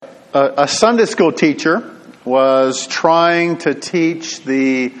A Sunday school teacher was trying to teach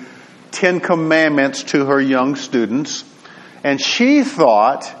the Ten Commandments to her young students, and she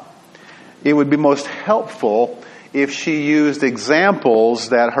thought it would be most helpful if she used examples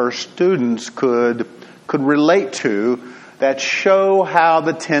that her students could relate to that show how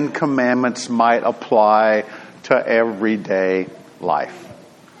the Ten Commandments might apply to everyday life.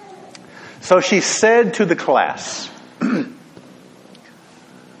 So she said to the class,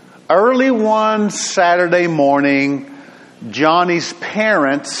 early one Saturday morning, Johnny's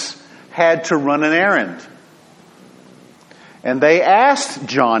parents had to run an errand. And they asked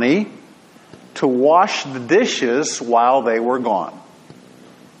Johnny to wash the dishes while they were gone.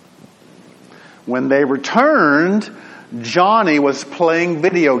 When they returned, Johnny was playing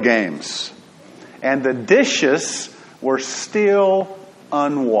video games, and the dishes were still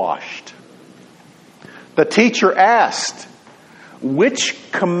unwashed. The teacher asked, which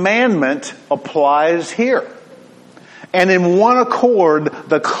commandment applies here? And in one accord,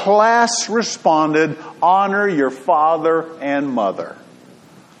 the class responded, honor your father and mother.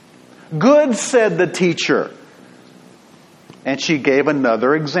 Good, said the teacher. And she gave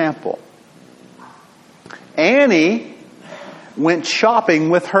another example. Annie went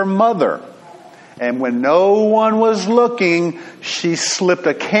shopping with her mother. And when no one was looking, she slipped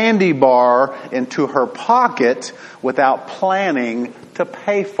a candy bar into her pocket without planning to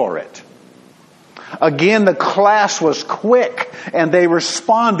pay for it. Again, the class was quick, and they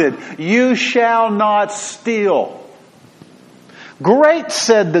responded, you shall not steal. Great,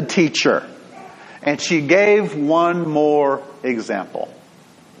 said the teacher. And she gave one more example.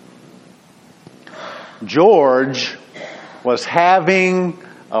 George was having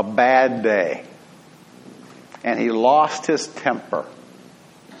a bad day, and he lost his temper.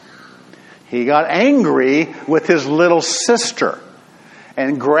 He got angry with his little sister,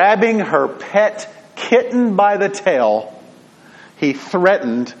 and grabbing her pet kitten by the tail, he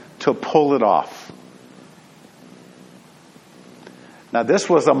threatened to pull it off. Now, this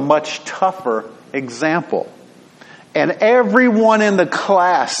was a much tougher example. And everyone in the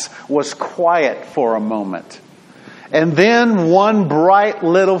class was quiet for a moment. And then one bright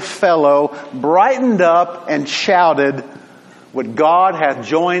little fellow brightened up and shouted, what God hath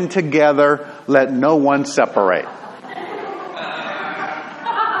joined together, let no one separate.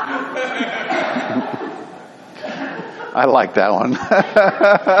 I like that one.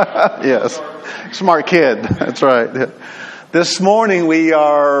 Yes. Smart kid. That's right. This morning we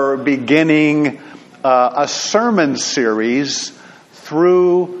are beginning a sermon series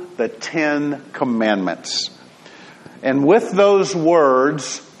through the Ten Commandments. And with those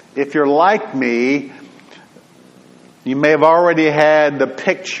words, if you're like me, you may have already had the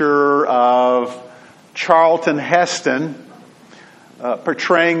picture of Charlton Heston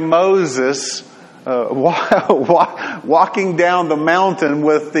portraying Moses walking down the mountain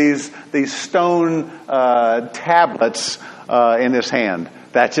with these stone tablets in his hand.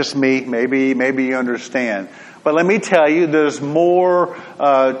 That's just me. Maybe you understand. But let me tell you, there's more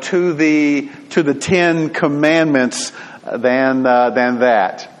to the Ten Commandments than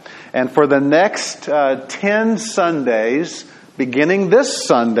that. And for the next 10 Sundays, beginning this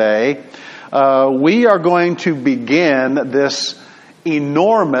Sunday, we are going to begin this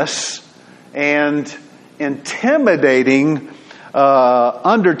enormous and intimidating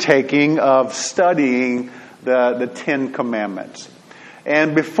undertaking of studying the Ten Commandments.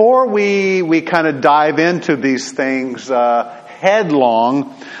 And before we kind of dive into these things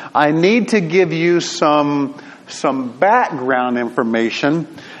headlong, I need to give you some background information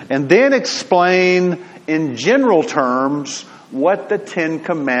and then explain in general terms what the Ten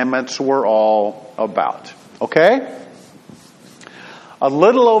Commandments were all about. Okay? A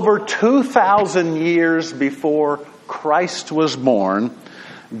little over 2,000 years before Christ was born,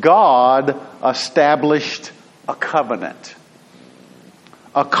 God established a covenant,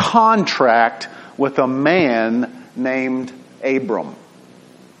 a contract with a man named Abram.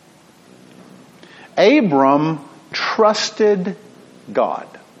 Abram trusted God,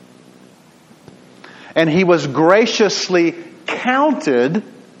 and he was graciously counted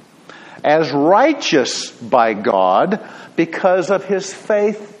as righteous by God because of his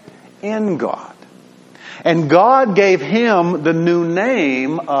faith in God. And God gave him the new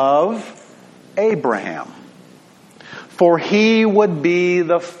name of Abraham, for he would be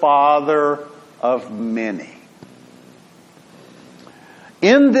the father of many.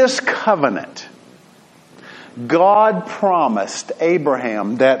 In this covenant, God promised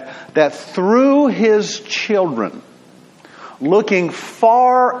Abraham that through his children, looking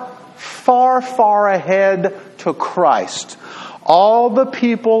far ahead to Christ, all the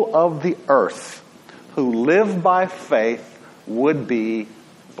people of the earth who live by faith would be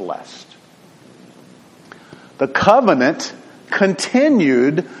blessed. The covenant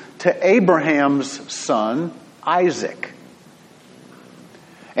continued to Abraham's son, Isaac,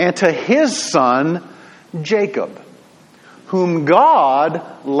 and to his son, Jacob, whom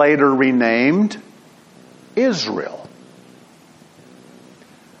God later renamed Israel.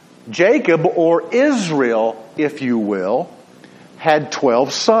 Jacob, or Israel, if you will, had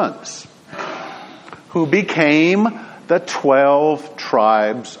 12 sons, who became the 12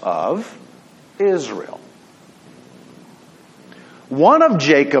 tribes of Israel. One of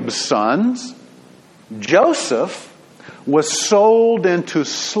Jacob's sons, Joseph, was sold into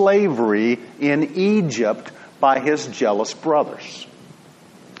slavery in Egypt by his jealous brothers.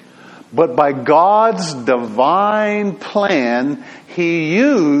 But by God's divine plan, He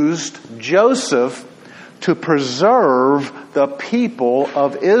used Joseph to preserve the people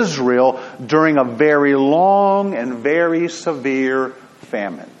of Israel during a very long and very severe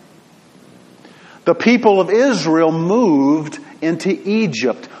famine. The people of Israel moved into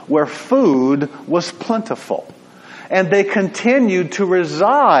Egypt, where food was plentiful. And they continued to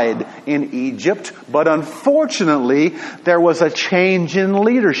reside in Egypt, but unfortunately, there was a change in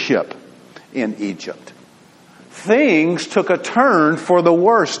leadership in Egypt. Things took a turn for the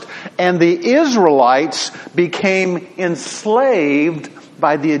worst, and the Israelites became enslaved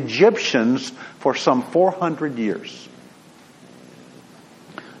by the Egyptians for some 400 years.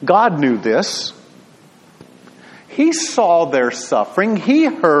 God knew this. He saw their suffering. He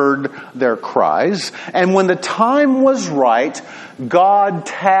heard their cries. And when the time was right, God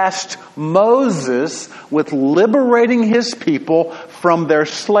tasked Moses with liberating His people from their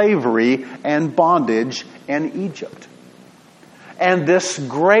slavery and bondage in Egypt. And this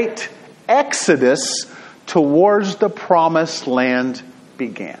great exodus towards the promised land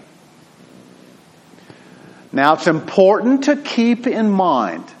began. Now, it's important to keep in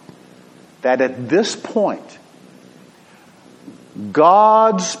mind that at this point,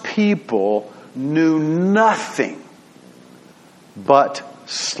 God's people knew nothing but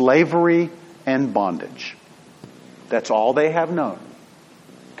slavery and bondage. That's all they have known.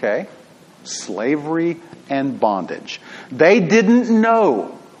 Okay? Slavery and bondage. They didn't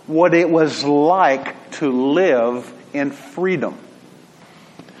know what it was like to live in freedom.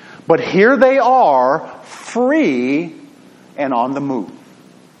 But here they are, free and on the move.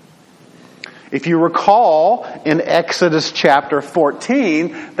 If you recall, in Exodus chapter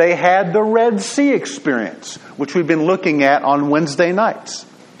 14, they had the Red Sea experience, which we've been looking at on Wednesday nights,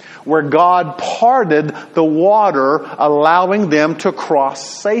 where God parted the water, allowing them to cross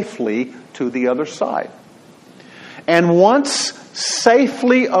safely to the other side. And once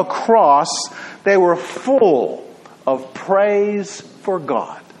safely across, they were full of praise for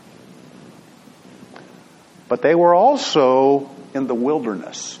God. But they were also in the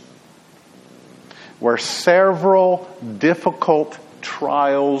wilderness, where several difficult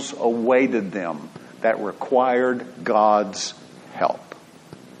trials awaited them that required God's help.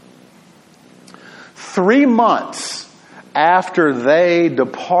 3 months after they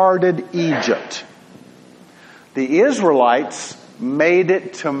departed Egypt, the Israelites made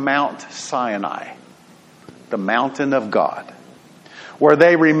it to Mount Sinai, the mountain of God, where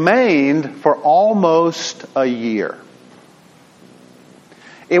they remained for almost a year.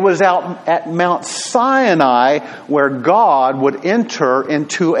 It was out at Mount Sinai where God would enter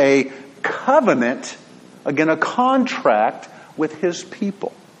into a covenant, again a contract with His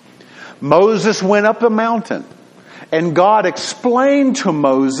people. Moses went up the mountain, and God explained to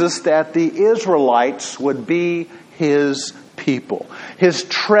Moses that the Israelites would be His people, His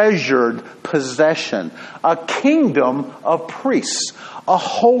treasured possession, a kingdom of priests, a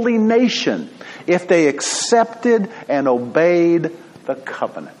holy nation, if they accepted and obeyed the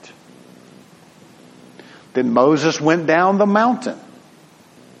covenant. Then Moses went down the mountain,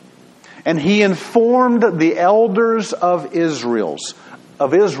 and he informed the elders of Israel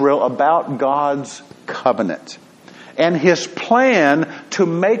about God's covenant and His plan to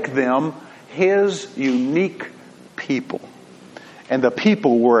make them His unique people. And the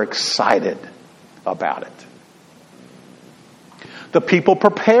people were excited about it. The people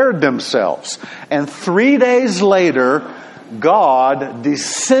prepared themselves, and 3 days later, God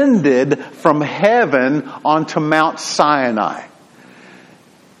descended from heaven onto Mount Sinai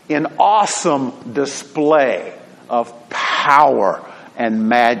in awesome display of power and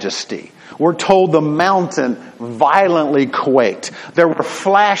majesty. We're told the mountain violently quaked. There were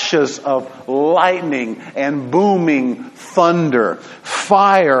flashes of lightning and booming thunder,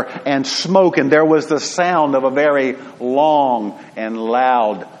 fire and smoke, and there was the sound of a very long and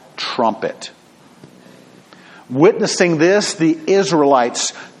loud trumpet. Witnessing this, the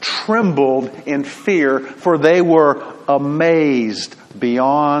Israelites trembled in fear, for they were amazed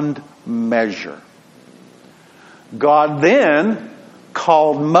beyond measure. God then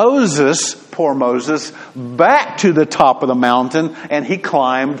called Moses, poor Moses, back to the top of the mountain, and he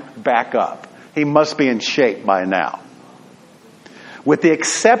climbed back up. He must be in shape by now. With the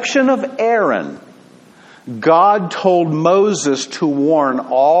exception of Aaron, God told Moses to warn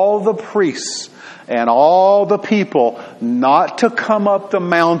all the priests and all the people not to come up the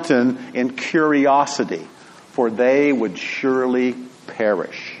mountain in curiosity, for they would surely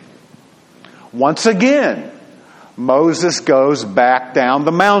perish. Once again, Moses goes back down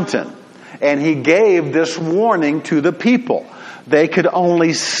the mountain, and he gave this warning to the people. They could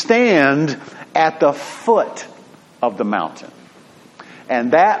only stand at the foot of the mountain.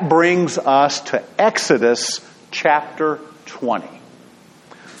 And that brings us to Exodus chapter 20.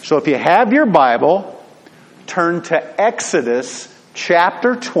 So if you have your Bible, turn to Exodus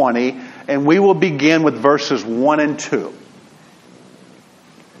chapter 20, and we will begin with verses 1 and 2.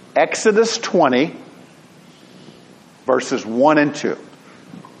 Exodus 20, verses 1 and 2.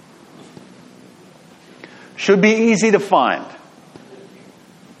 Should be easy to find.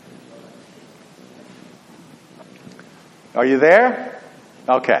 Are you there?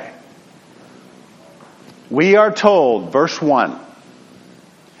 Okay. We are told, verse 1,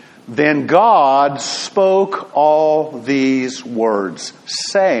 then God spoke all these words,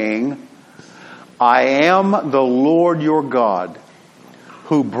 saying, I am the Lord your God,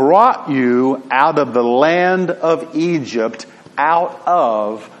 who brought you out of the land of Egypt, out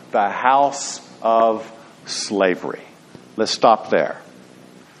of the house of slavery. Let's stop there.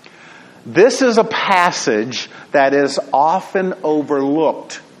 This is a passage that is often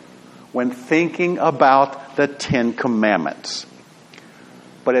overlooked when thinking about the Ten Commandments.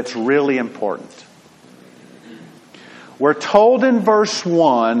 But it's really important. We're told in verse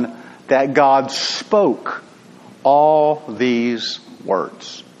 1 that God spoke all these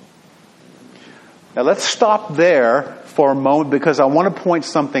words. Now let's stop there for a moment, because I want to point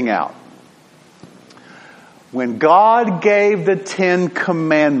something out. When God gave the Ten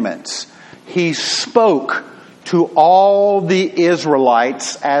Commandments, He spoke to all the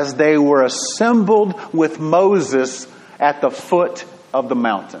Israelites as they were assembled with Moses at the foot of the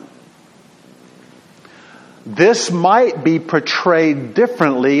mountain. This might be portrayed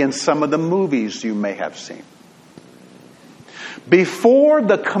differently in some of the movies you may have seen. Before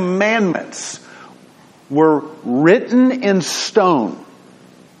the commandments were written in stone,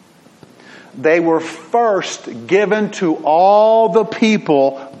 they were first given to all the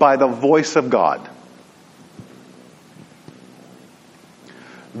people by the voice of God.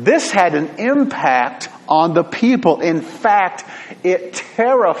 This had an impact on the people. In fact, it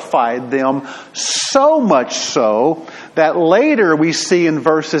terrified them so much so that later we see in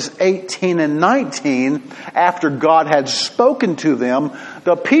verses 18 and 19, after God had spoken to them,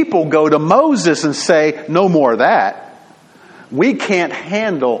 the people go to Moses and say, no more of that. We can't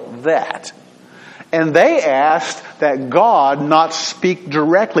handle that. And they asked that God not speak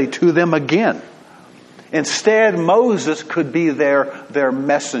directly to them again. Instead, Moses could be their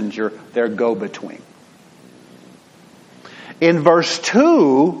messenger, their go-between. In verse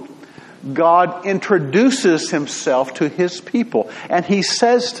 2, God introduces Himself to His people, and He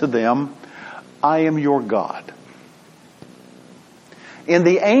says to them, I am your God. In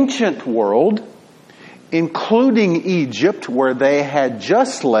the ancient world, including Egypt, where they had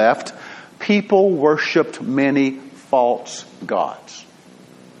just left, people worshipped many false gods.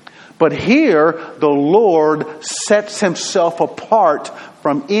 But here, the Lord sets Himself apart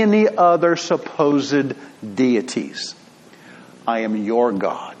from any other supposed deities. I am your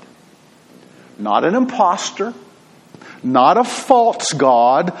God. Not an imposter, not a false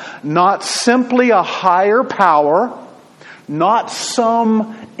God, not simply a higher power, not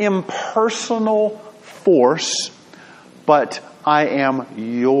some impersonal force, but I am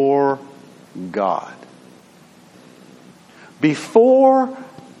your God. Before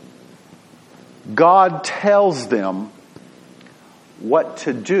God tells them what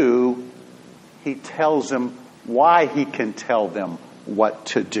to do, He tells them why He can tell them what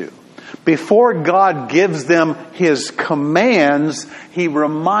to do. Before God gives them His commands, He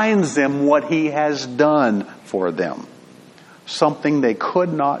reminds them what He has done for them. Something they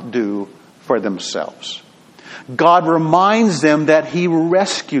could not do for themselves. God reminds them that He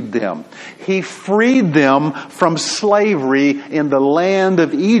rescued them. He freed them from slavery in the land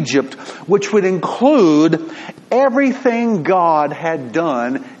of Egypt, which would include everything God had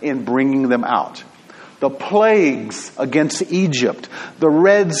done in bringing them out. The plagues against Egypt, the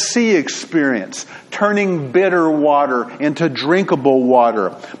Red Sea experience, turning bitter water into drinkable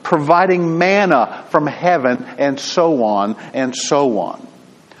water, providing manna from heaven, and so on and so on.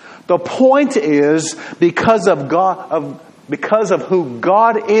 The point is, because of who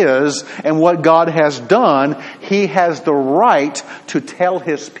God is and what God has done, He has the right to tell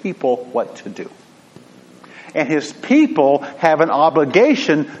His people what to do. And His people have an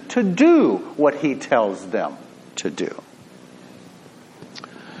obligation to do what He tells them to do.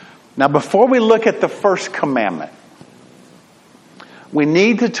 Now, before we look at the first commandment, we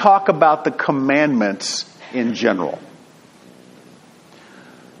need to talk about the commandments in general.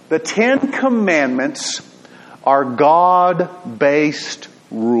 The 10 Commandments are God-based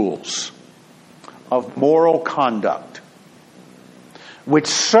rules of moral conduct, which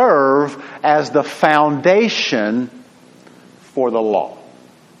serve as the foundation for the law.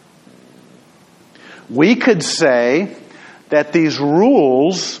 We could say that these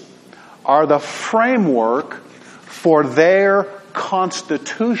rules are the framework for their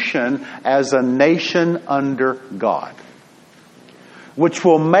constitution as a nation under God, which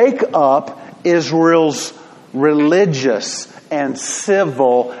will make up Israel's religious and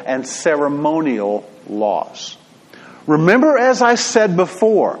civil and ceremonial laws. Remember, as I said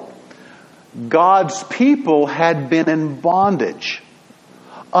before, God's people had been in bondage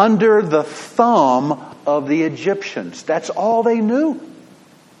under the thumb of the Egyptians. That's all they knew.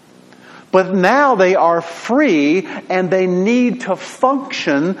 But now they are free and they need to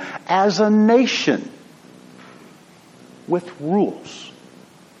function as a nation with rules.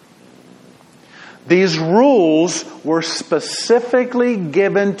 These rules were specifically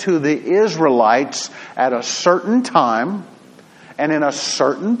given to the Israelites at a certain time and in a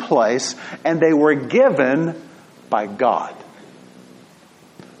certain place, and they were given by God,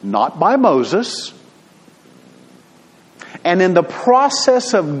 not by Moses. And in the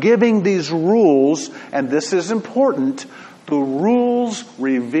process of giving these rules, and this is important, the rules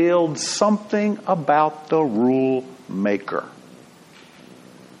revealed something about the rule maker.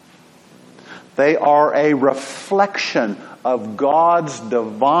 They are a reflection of God's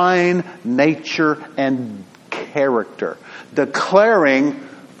divine nature and character, declaring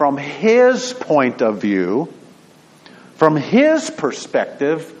from His point of view, from His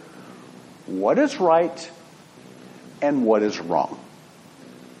perspective, what is right and what is wrong.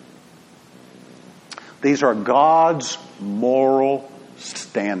 These are God's moral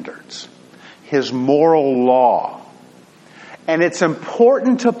standards, His moral law. And it's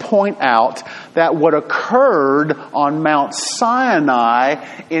important to point out that what occurred on Mount Sinai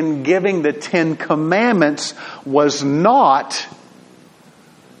in giving the 10 Commandments was not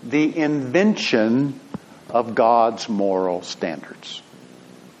the invention of God's moral standards.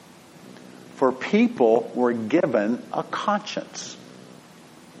 For people were given a conscience.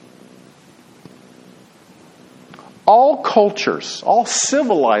 All cultures, all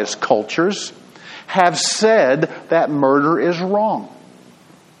civilized cultures, have said that murder is wrong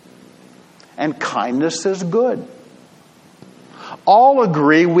and kindness is good. All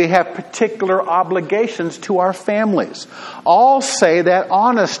agree we have particular obligations to our families. All say that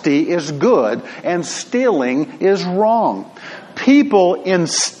honesty is good and stealing is wrong. People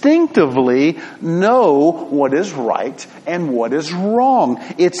instinctively know what is right and what is wrong.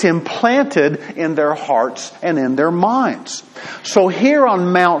 It's implanted in their hearts and in their minds. So here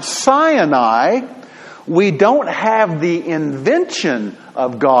on Mount Sinai, we don't have the invention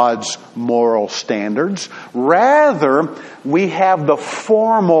of God's moral standards. Rather, we have the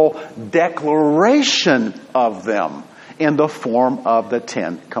formal declaration of them in the form of the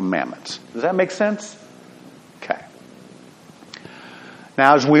 10 Commandments. Does that make sense? Okay.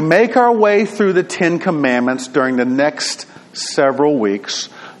 Now, as we make our way through the 10 Commandments during the next several weeks,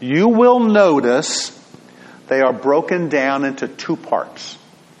 you will notice they are broken down into 2 parts.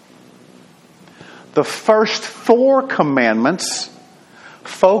 The first 4 commandments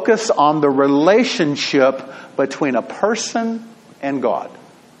focus on the relationship between a person and God.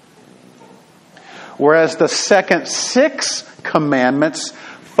 Whereas the second 6 commandments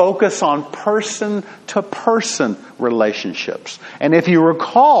focus on person-to-person relationships. And if you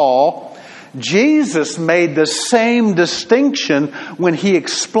recall, Jesus made the same distinction when He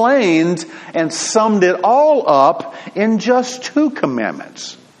explained and summed it all up in just 2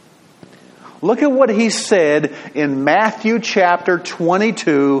 commandments. Look at what he said in Matthew chapter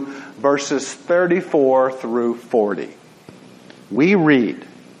 22, verses 34 through 40. We read,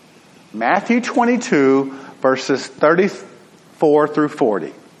 Matthew 22, verses 34 through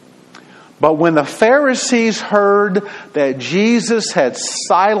 40. But when the Pharisees heard that Jesus had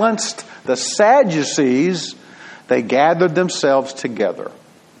silenced the Sadducees, they gathered themselves together.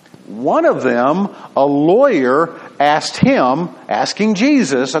 One of them, a lawyer, asking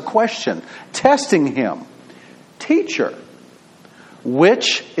Jesus a question, testing him. Teacher,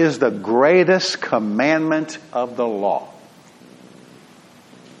 which is the greatest commandment of the law?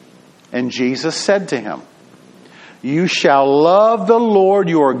 And Jesus said to him, you shall love the Lord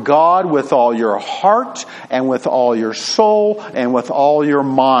your God with all your heart and with all your soul and with all your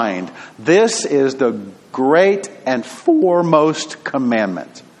mind. This is the great and foremost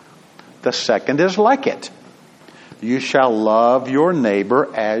commandment. The second is like it. You shall love your neighbor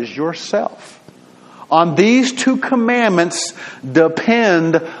as yourself. On these two commandments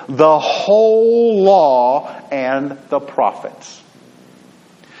depend the whole law and the prophets.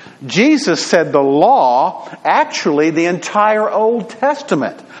 Jesus said the law, actually the entire Old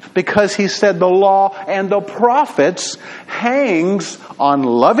Testament, because he said the law and the prophets hangs on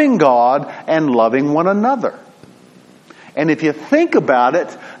loving God and loving one another. And if you think about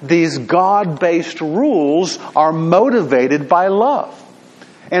it, these God-based rules are motivated by love.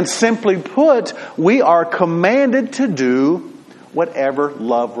 And simply put, we are commanded to do whatever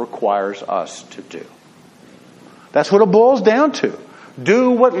love requires us to do. That's what it boils down to.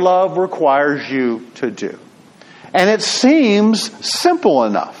 Do what love requires you to do. And it seems simple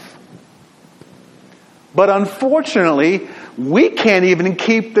enough. But unfortunately, we can't even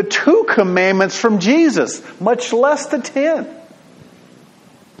keep the 2 commandments from Jesus, much less the 10.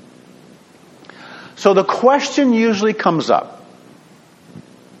 So the question usually comes up,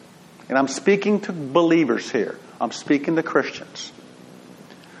 and I'm speaking to believers here. I'm speaking to Christians.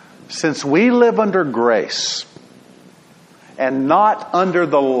 Since we live under grace and not under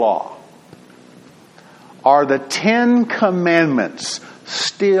the law, are the 10 commandments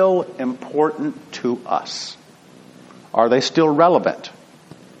still important to us? Are they still relevant?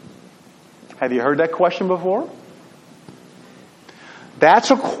 Have you heard that question before? That's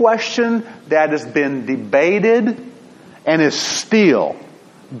a question that has been debated and is still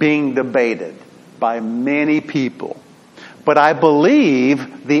being debated by many people. But I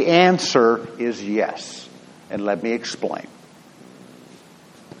believe the answer is yes. And let me explain.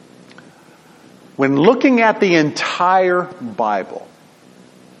 When looking at the entire Bible,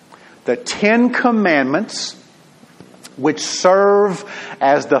 the 10 Commandments, which serve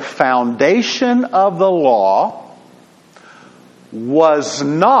as the foundation of the law, was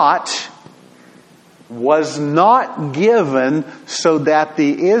not given so that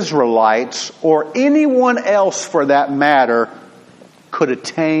the Israelites, or anyone else for that matter, could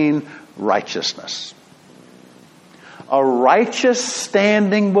attain righteousness. A righteous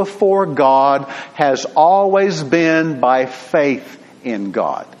standing before God has always been by faith in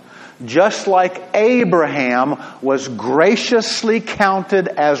God. Just like Abraham was graciously counted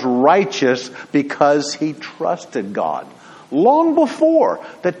as righteous because he trusted God, long before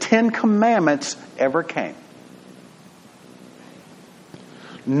the 10 Commandments ever came.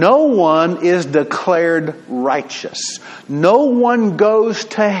 No one is declared righteous. No one goes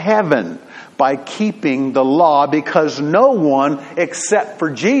to heaven by keeping the law, because no one except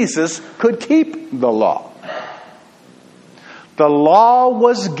for Jesus could keep the law. The law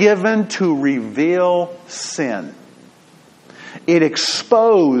was given to reveal sin. It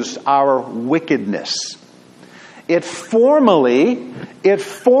exposed our wickedness. It formally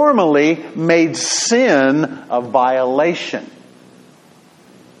made sin a violation.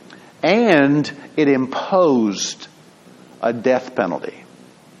 And it imposed a death penalty.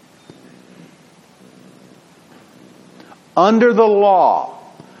 Under the law,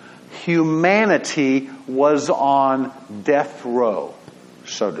 humanity was on death row,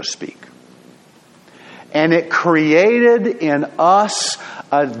 so to speak. And it created in us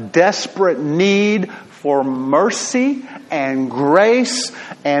a desperate need for mercy and grace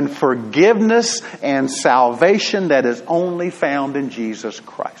and forgiveness and salvation that is only found in Jesus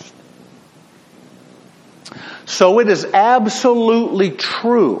Christ. So it is absolutely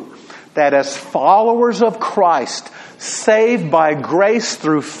true that as followers of Christ, saved by grace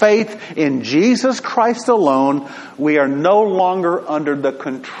through faith in Jesus Christ alone, we are no longer under the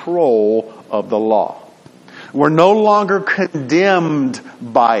control of the law. We're no longer condemned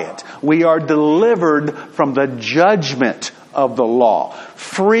by it. We are delivered from the judgment of the law,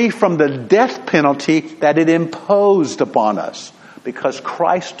 free from the death penalty that it imposed upon us. because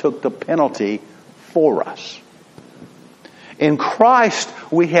Christ took the penalty for us. In Christ,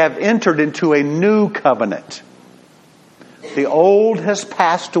 we have entered into a new covenant. The old has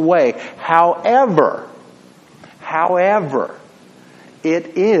passed away. However,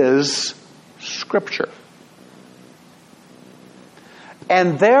 it is Scripture.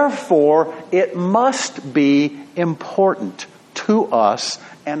 And therefore, it must be important to us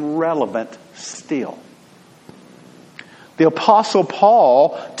and relevant still. The Apostle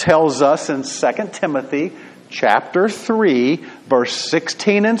Paul tells us in 2 Timothy chapter 3, verse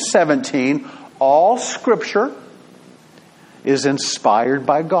 16 and 17, all Scripture is inspired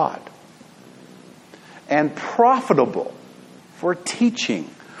by God and profitable for teaching,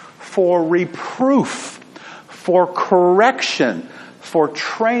 for reproof, for correction, for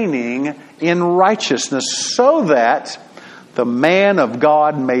training in righteousness, so that the man of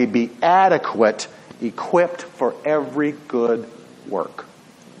God may be adequate, equipped for every good work.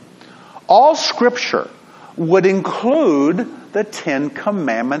 All Scripture would include the 10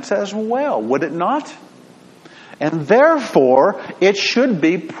 Commandments as well, would it not? And therefore, it should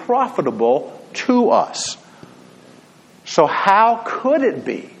be profitable to us. So how could it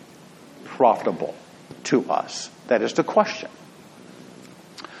be profitable to us? That is the question.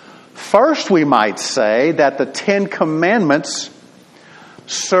 First, we might say that the 10 Commandments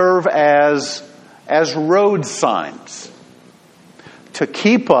serve as road signs to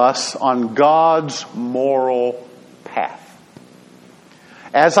keep us on God's moral path.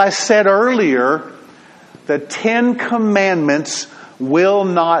 As I said earlier, the 10 Commandments will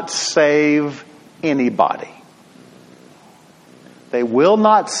not save anybody. They will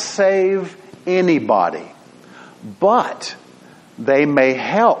not save anybody, but they may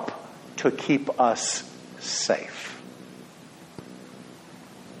help to keep us safe.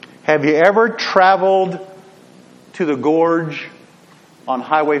 Have you ever traveled to the gorge on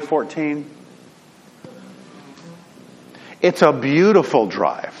Highway 14? It's a beautiful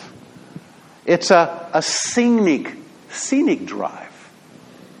drive. It's a scenic drive.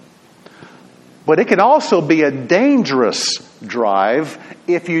 But it can also be a dangerous drive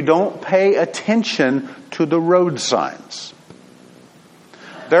if you don't pay attention to the road signs.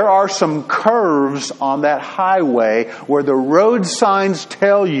 There are some curves on that highway where the road signs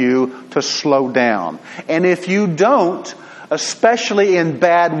tell you to slow down. And if you don't, especially in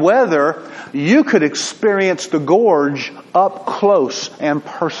bad weather, you could experience the gorge up close and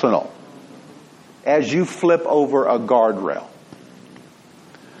personal as you flip over a guardrail.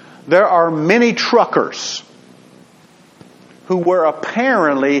 There are many truckers who were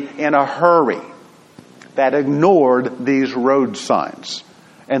apparently in a hurry that ignored these road signs,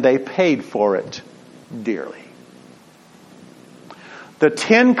 and they paid for it dearly. The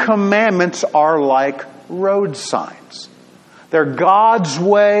 10 Commandments are like road signs. They're God's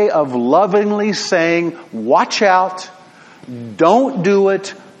way of lovingly saying, watch out, don't do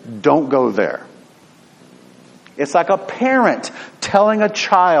it, don't go there. It's like a parent telling a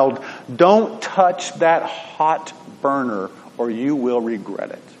child, don't touch that hot burner or you will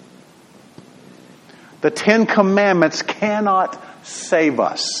regret it. The 10 Commandments cannot save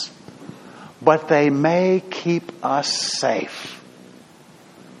us, but they may keep us safe.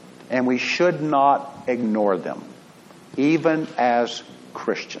 And we should not ignore them, even as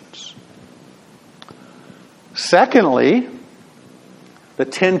Christians. Secondly, the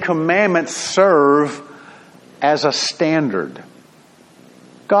 10 Commandments serve as a standard,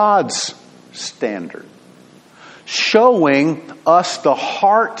 God's standard, showing us the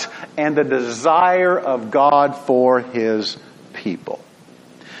heart and the desire of God for His people.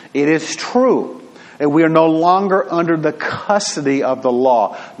 It is true that we are no longer under the custody of the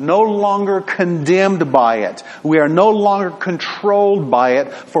law, no longer condemned by it. We are no longer controlled by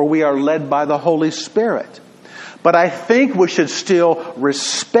it, for we are led by the Holy Spirit. But I think we should still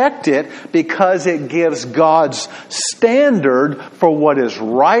respect it because it gives God's standard for what is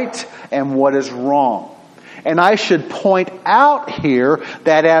right and what is wrong. And I should point out here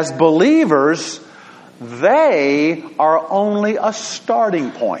that as believers, they are only a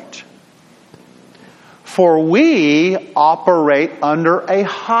starting point. For we operate under a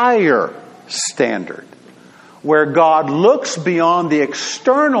higher standard, where God looks beyond the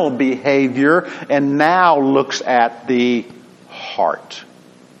external behavior and now looks at the heart.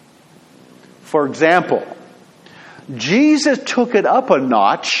 For example, Jesus took it up a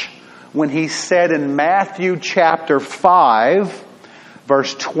notch when He said in Matthew chapter 5,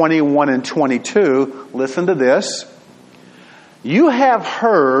 verse 21 and 22, listen to this. You have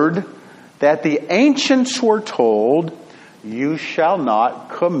heard that the ancients were told, you shall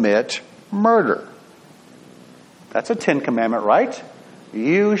not commit murder. That's a 10th commandment, right?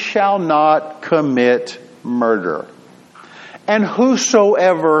 You shall not commit murder. And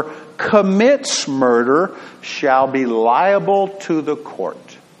whosoever commits murder shall be liable to the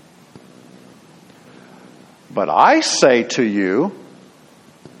court. But I say to you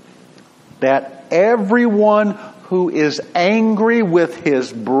that everyone who is angry with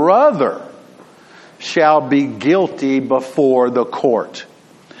his brother shall be guilty before the court.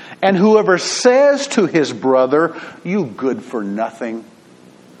 And whoever says to his brother, "You good for nothing,"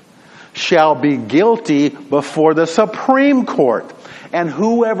 shall be guilty before the Supreme Court. And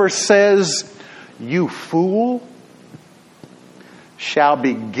whoever says, "You fool," shall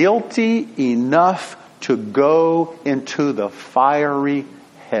be guilty enough to go into the fiery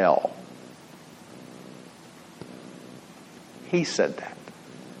hell. He said that.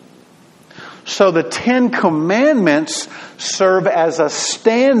 So the 10 Commandments serve as a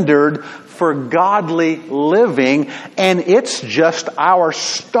standard for godly living, and it's just our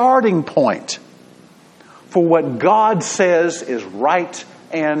starting point for what God says is right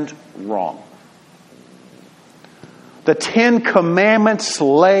and wrong. The 10 Commandments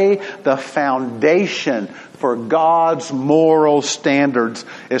lay the foundation for God's moral standards,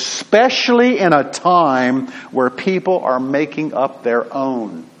 especially in a time where people are making up their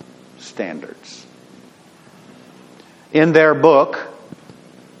own standards. In their book,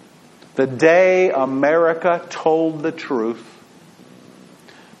 The Day America Told the Truth,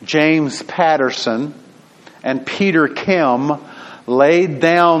 James Patterson and Peter Kim laid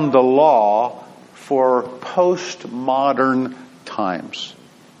down the law for postmodern times.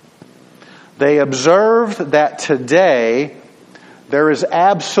 They observed that today there is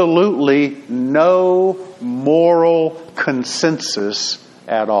absolutely no moral consensus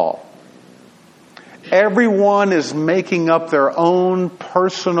at all. Everyone is making up their own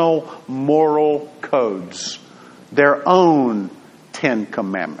personal moral codes, their own 10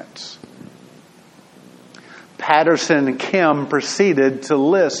 Commandments. Patterson and Kim proceeded to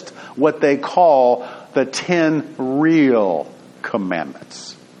list what they call the 10 real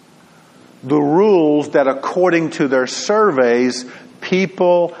commandments. The rules that, according to their surveys,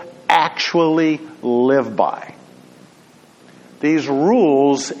 people actually live by. These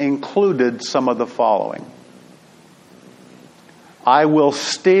rules included some of the following. I will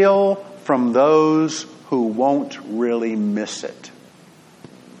steal from those who won't really miss it.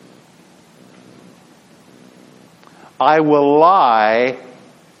 I will lie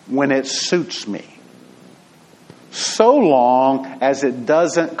when it suits me, so long as it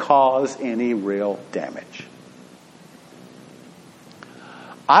doesn't cause any real damage.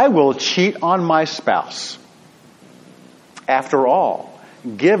 I will cheat on my spouse. After all,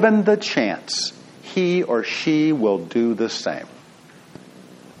 given the chance, he or she will do the same.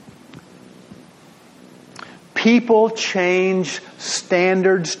 People change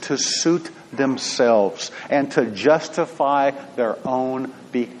standards to suit themselves and to justify their own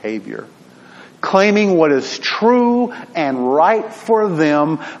behavior. Claiming what is true and right for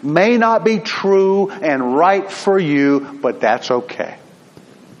them may not be true and right for you, but that's okay.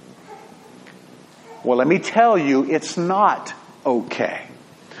 Well, let me tell you, it's not okay.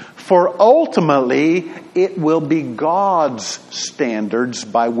 For ultimately, it will be God's standards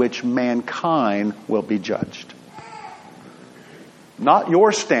by which mankind will be judged. Not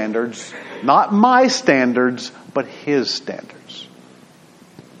your standards, not my standards, but His standards.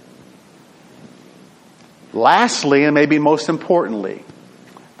 Lastly, and maybe most importantly,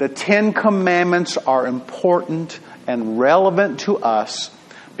 the 10 Commandments are important and relevant to us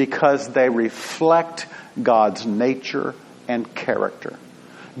because they reflect God's nature and character.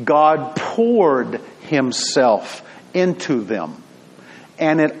 God poured Himself into them.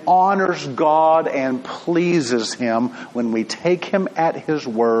 And it honors God and pleases Him when we take Him at His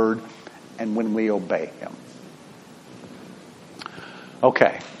word and when we obey Him.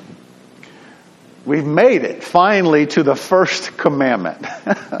 Okay. We've made it finally to the first commandment.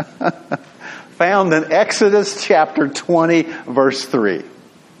 Found in Exodus chapter 20, verse 3.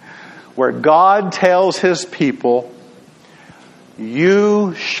 Where God tells His people,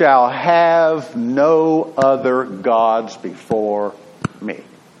 "You shall have no other gods before me."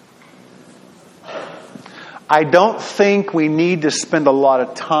 I don't think we need to spend a lot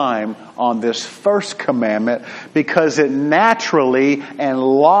of time on this first commandment because it naturally and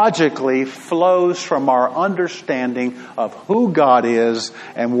logically flows from our understanding of who God is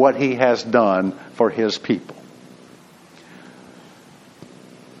and what He has done for His people.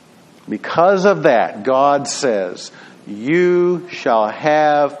 Because of that, God says, "You shall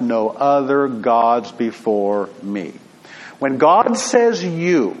have no other gods before me." When God says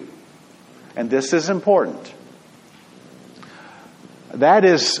 "you," and this is important, that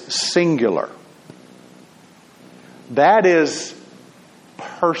is singular. That is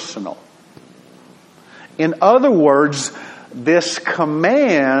personal. In other words, this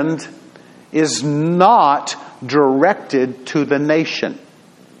command is not directed to the nation.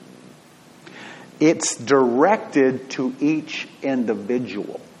 It's directed to each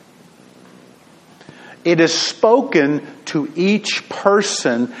individual. It is spoken to each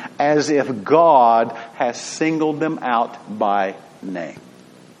person as if God has singled them out by name.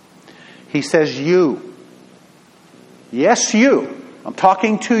 He says, you. Yes, you. I'm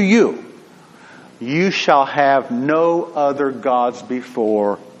talking to you. You shall have no other gods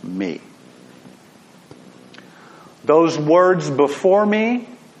before me. Those words, before me,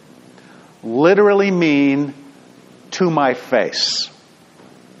 literally mean to my face.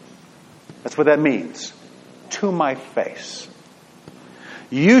 That's what that means. To my face.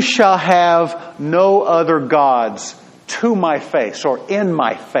 You shall have no other gods to my face, or in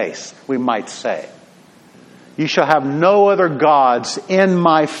my face, we might say. You shall have no other gods in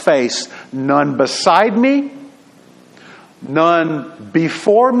my face, none beside me, none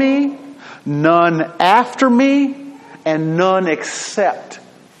before me, none after me, and none except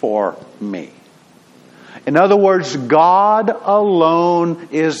for me. In other words, God alone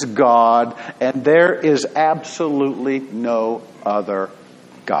is God, and there is absolutely no other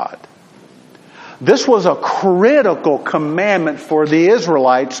God. This was a critical commandment for the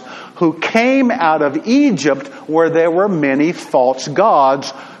Israelites who came out of Egypt, where there were many false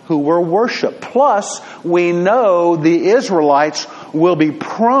gods who were worshipped. Plus, we know the Israelites will be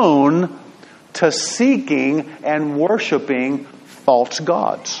prone to seeking and worshiping false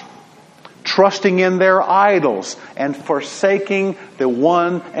gods, trusting in their idols and forsaking the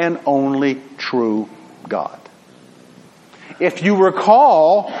one and only true God. If you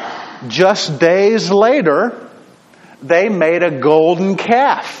recall, just days later, they made a golden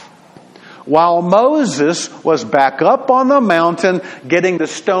calf while Moses was back up on the mountain getting the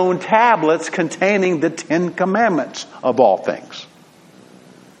stone tablets containing the 10 Commandments of all things.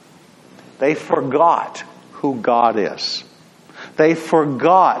 They forgot who God is. They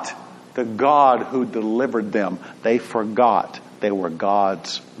forgot the God who delivered them. They forgot they were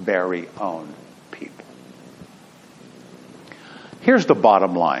God's very own people. Here's the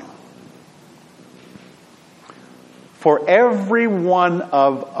bottom line. For every one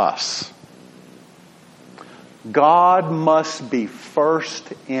of us, God must be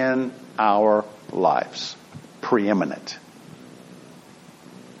first in our lives, preeminent.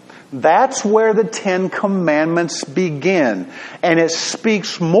 That's where the 10 Commandments begin. And it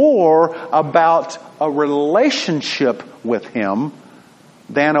speaks more about a relationship with Him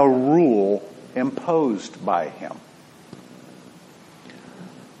than a rule imposed by Him.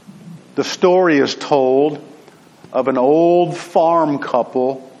 The story is told of an old farm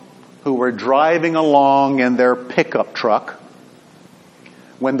couple who were driving along in their pickup truck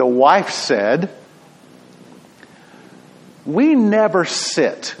when the wife said, "We never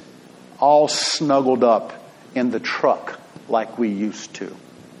sit all snuggled up in the truck like we used to."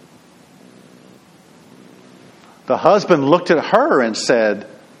 The husband looked at her and said,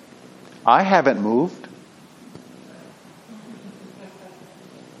 "I haven't moved."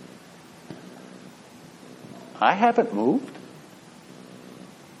 I haven't moved.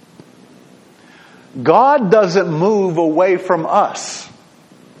 God doesn't move away from us.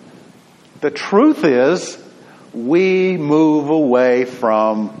 The truth is, we move away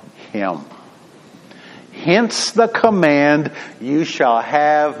from Him. Hence the command, you shall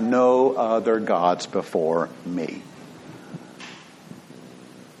have no other gods before me.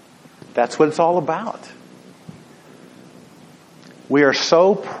 That's what it's all about. We are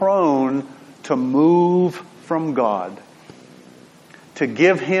so prone to move from God, to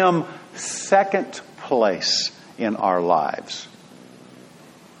give Him second place in our lives,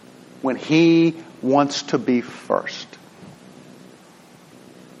 when He wants to be first.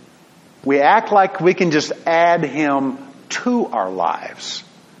 We act like we can just add Him to our lives,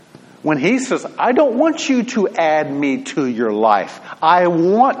 when He says, I don't want you to add me to your life. I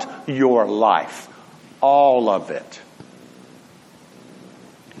want your life, all of it.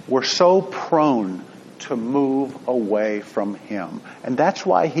 We're so prone to move away from Him. And that's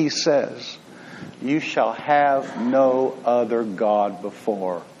why He says, you shall have no other God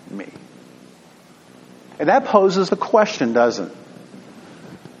before me. And that poses a question, doesn't it?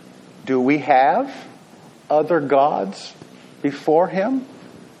 Do we have other gods before Him?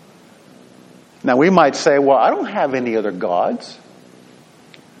 Now we might say, well, I don't have any other gods.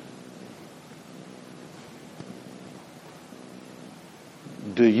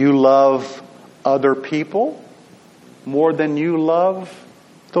 Do you love other people more than you love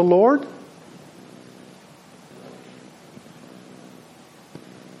the Lord?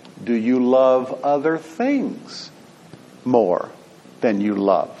 Do you love other things more than you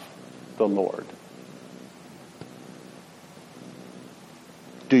love the Lord?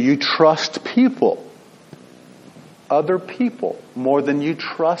 Do you trust people, other people, more than you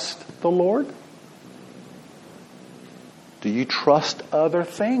trust the Lord? Do you trust other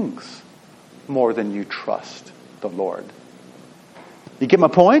things more than you trust the Lord? You get my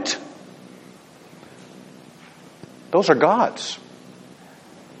point? Those are God's.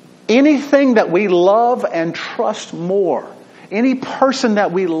 Anything that we love and trust more, any person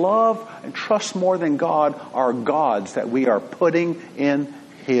that we love and trust more than God, are gods that we are putting in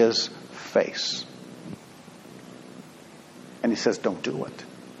His face. And He says, don't do it.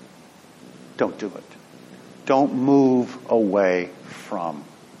 Don't do it. Don't move away from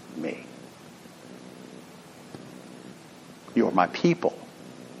me. You are my people.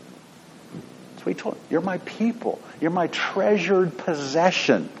 That's what He told him. You're my people. You're my treasured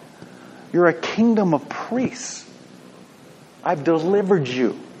possession. You're a kingdom of priests. I've delivered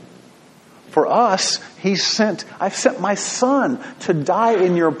you. For us, I've sent my Son to die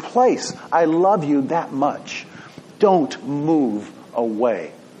in your place. I love you that much. Don't move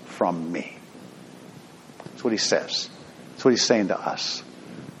away from me. That's what He says. That's what He's saying to us.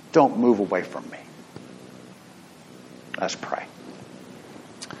 Don't move away from me. Let's pray.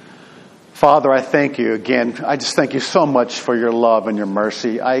 Father, I thank you again. I just thank you so much for your love and your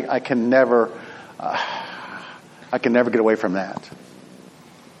mercy. I can never get away from that.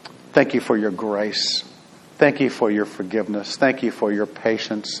 Thank you for your grace. Thank you for your forgiveness. Thank you for your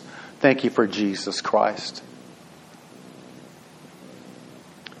patience. Thank you for Jesus Christ.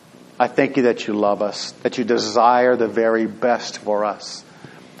 I thank you that you love us, that you desire the very best for us,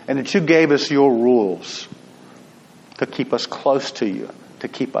 and that you gave us your rules to keep us close to you, to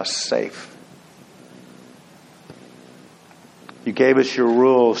keep us safe. You gave us your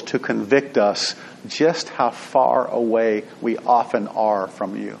rules to convict us just how far away we often are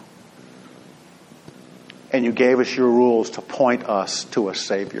from you. And you gave us your rules to point us to a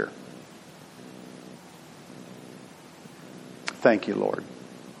Savior. Thank you, Lord.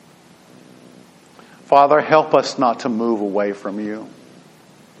 Father, help us not to move away from you.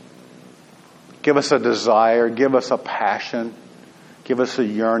 Give us a desire, give us a passion, give us a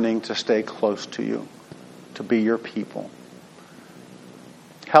yearning to stay close to you, to be your people.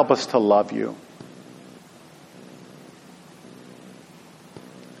 Help us to love you.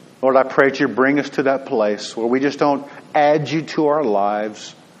 Lord, I pray that you bring us to that place where we just don't add you to our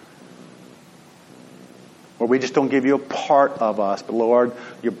lives, where we just don't give you a part of us. But Lord,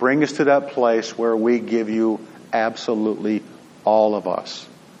 you bring us to that place where we give you absolutely all of us.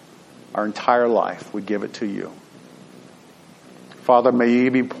 Our entire life, we give it to you. Father, may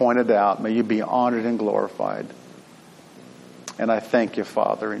you be pointed out. May you be honored and glorified. And I thank you,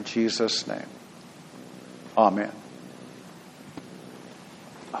 Father, in Jesus' name. Amen.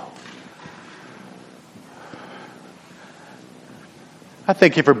 I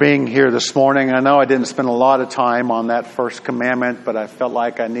thank you for being here this morning. I know I didn't spend a lot of time on that first commandment, but I felt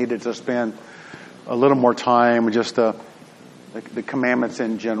like I needed to spend a little more time with just the commandments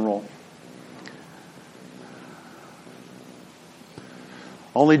in general.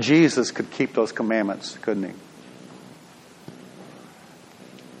 Only Jesus could keep those commandments, couldn't he?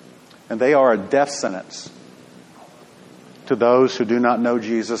 And they are a death sentence to those who do not know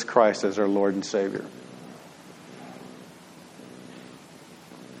Jesus Christ as their Lord and Savior.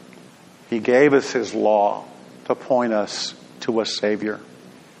 He gave us His law to point us to a Savior.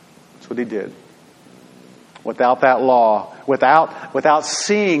 That's what He did. Without that law, without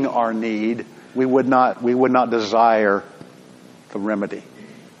seeing our need, we would not desire the remedy.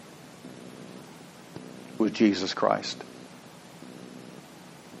 It was Jesus Christ.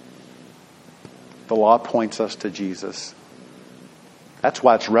 The law points us to Jesus. That's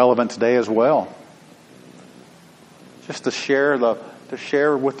why it's relevant today as well. Just to share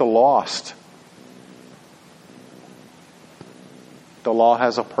with the lost. The law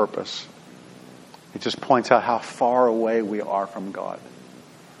has a purpose. It just points out how far away we are from God.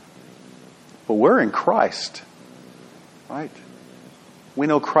 But we're in Christ, right? We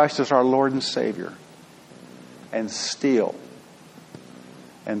know Christ is our Lord and Savior. And still,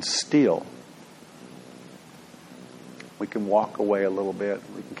 we can walk away a little bit.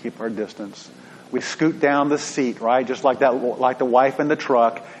 We can keep our distance. We scoot down the seat, right? Just like the wife in the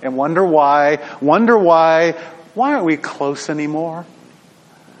truck, and wonder why aren't we close anymore?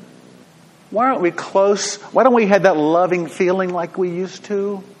 Why aren't we close? Why don't we have that loving feeling like we used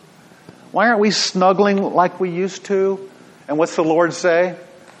to? Why aren't we snuggling like we used to? And what's the Lord say?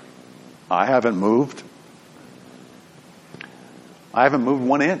 I haven't moved. I haven't moved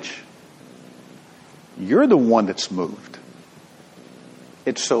 1 inch. You're the one that's moved.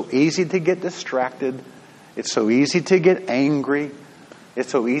 It's so easy to get distracted. It's so easy to get angry.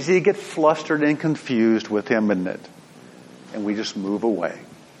 It's so easy to get flustered and confused with Him, isn't it? And we just move away.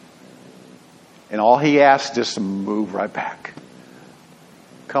 And all He asks is to move right back.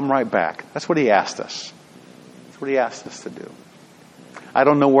 Come right back. That's what He asked us. That's what He asked us to do. I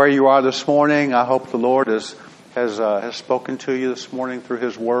don't know where you are this morning. I hope the Lord has spoken to you this morning through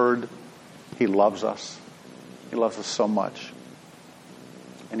His Word. He loves us. He loves us so much.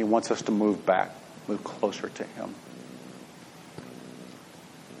 And He wants us to move back, move closer to Him.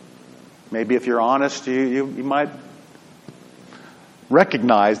 Maybe if you're honest, you might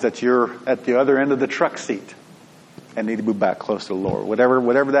recognize that you're at the other end of the truck seat and need to move back close to the Lord.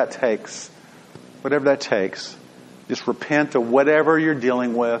 Whatever that takes, just repent of whatever you're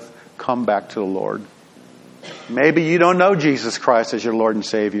dealing with. Come back to the Lord. Maybe you don't know Jesus Christ as your Lord and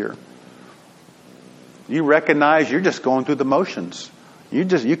Savior. You recognize you're just going through the motions.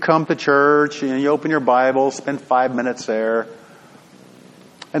 You come to church and you open your Bible, spend 5 minutes there,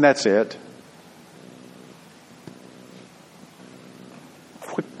 and that's it.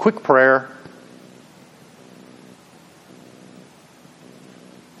 Quick prayer.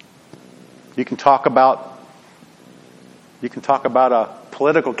 You can talk about a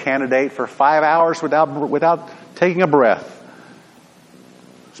political candidate for 5 hours without taking a breath.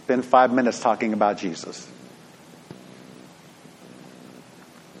 Spend 5 minutes talking about Jesus.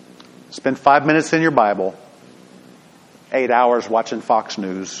 Spend 5 minutes in your Bible. 8 hours watching Fox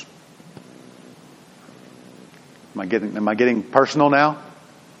News. Am I getting personal now?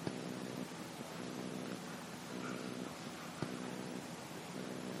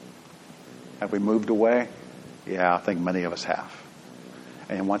 Have we moved away? Yeah, I think many of us have.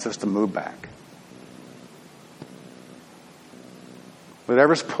 And He wants us to move back.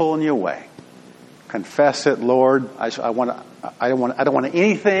 Whatever's pulling you away, confess it, Lord. I don't want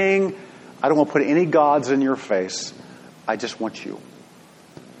anything. I don't want to put any gods in your face. I just want you.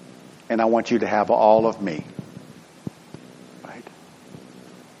 And I want you to have all of me. Right?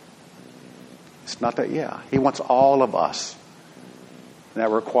 It's not that, He wants all of us. And that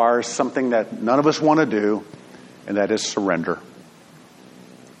requires something that none of us want to do, and that is surrender.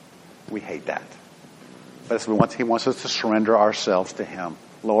 We hate that. But He wants us to surrender ourselves to Him.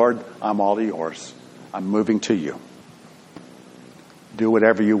 Lord, I'm all yours. I'm moving to you. Do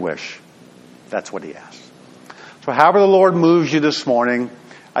whatever you wish. That's what He asks. So however the Lord moves you this morning,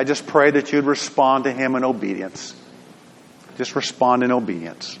 I just pray that you'd respond to Him in obedience. Just respond in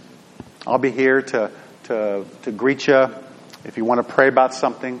obedience. I'll be here to greet you. If you want to pray about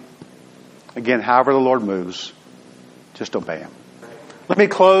something, again, however the Lord moves, just obey Him. Let me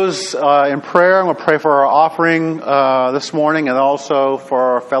close in prayer. I'm going to pray for our offering this morning and also for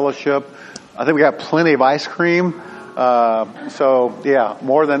our fellowship. I think we got plenty of ice cream.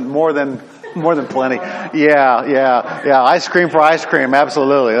 More than plenty. Yeah. Ice cream for ice cream.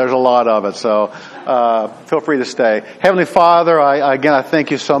 Absolutely. There's a lot of it. So feel free to stay. Heavenly Father, I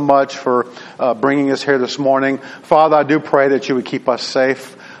thank you so much for bringing us here this morning. Father, I do pray that you would keep us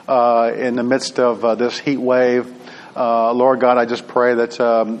safe in the midst of this heat wave. Lord God, I just pray that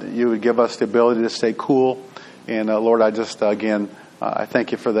you would give us the ability to stay cool. And Lord, I just, I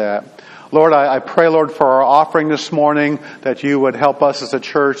thank you for that. Lord, I pray, Lord, for our offering this morning, that you would help us as a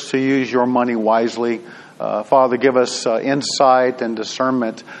church to use your money wisely. Father, give us insight and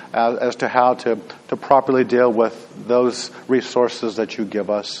discernment as to how to properly deal with those resources that you give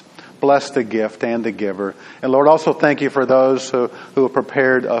us. Bless the gift and the giver. And Lord, also thank you for those who have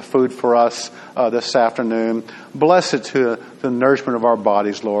prepared food for us this afternoon. Bless it to the nourishment of our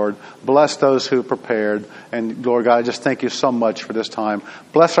bodies, Lord. Bless those who prepared. And Lord God, I just thank you so much for this time.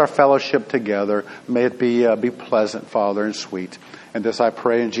 Bless our fellowship together. May it be pleasant, Father, and sweet. And this I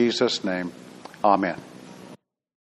pray in Jesus' name. Amen.